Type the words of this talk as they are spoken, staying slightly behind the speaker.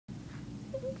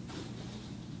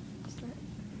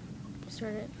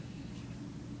Start it.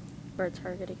 Or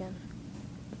target again.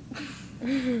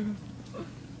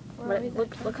 But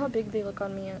look how big they look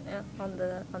on me on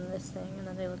this thing, and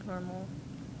then they look normal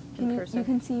in person. You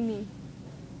can see me.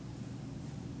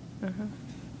 Mhm.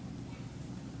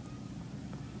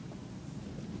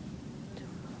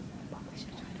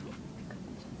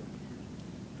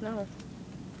 No.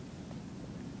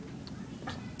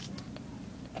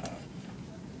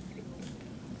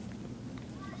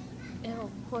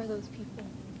 Ew, who are those people?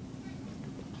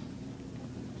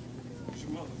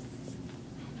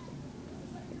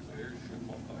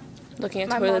 Looking at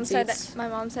My toilet mom seats. said my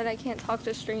mom said I can't talk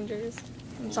to strangers.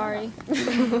 I'm sorry.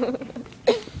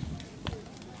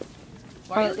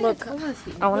 Look, I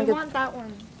want to get that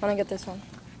one. I want to get this one.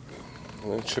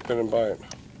 And then chip in and buy it.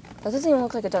 That doesn't even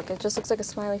look like a duck. It just looks like a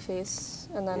smiley face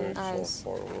and then Yeah, eyes. so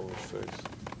far all over his face.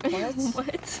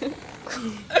 What?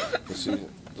 You see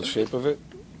the shape of it?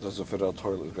 Doesn't fit our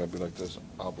toilet. It's gotta be like this,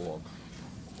 oblong.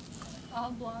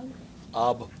 Oblong.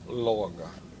 Oblong.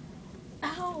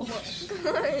 Ow!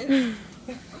 I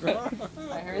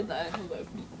heard that.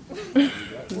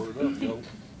 Word up, yo.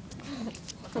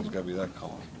 It's gotta be that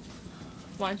color.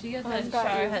 Why don't you get that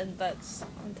shower head that's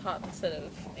on top instead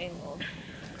of angled?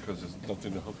 Because there's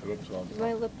nothing to hook it up to. Is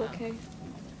my lip okay?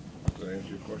 Does that answer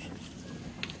your question?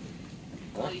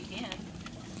 Well, you can.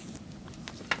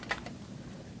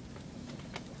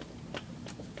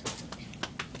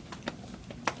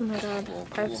 Oh my god,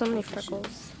 I have so many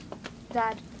freckles.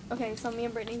 Dad, okay, so me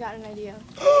and Brittany got an idea.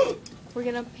 We're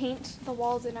gonna paint the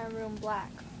walls in our room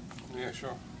black. Yeah,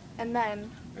 sure. And then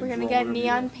we're And gonna draw get whatever you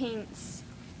neon want. paints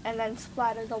and then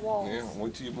splatter the walls. Yeah,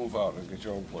 wait till you move out and get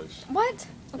your own place. What?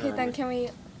 Okay, Yeah, then right. can we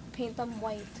paint them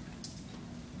white?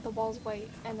 The walls white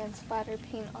and then splatter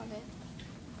paint on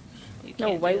it. You No,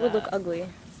 can't do white would look that. ugly.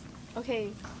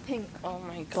 Okay, pink. Oh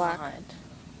my Black. god.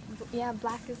 Yeah,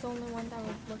 black is the only one that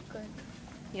would look good.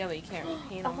 Yeah, but you can't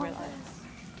paint I over want that.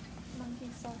 this monkey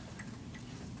stuff.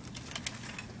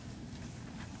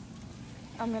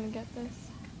 I'm gonna get this.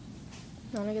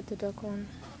 I want to get the duck one.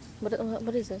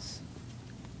 What is this?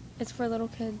 It's for little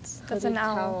kids. That's Hooded an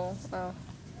owl. Oh.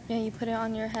 Yeah, you put it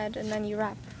on your head and then you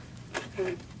wrap.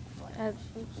 As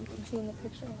you can see in the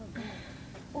picture.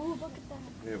 Oh, look at that.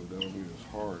 Yeah, but that'll be just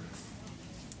hard.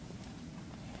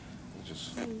 It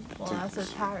just Well, that's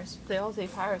his power. They all say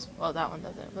power. Well, that one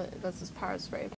doesn't, but that's his power spray.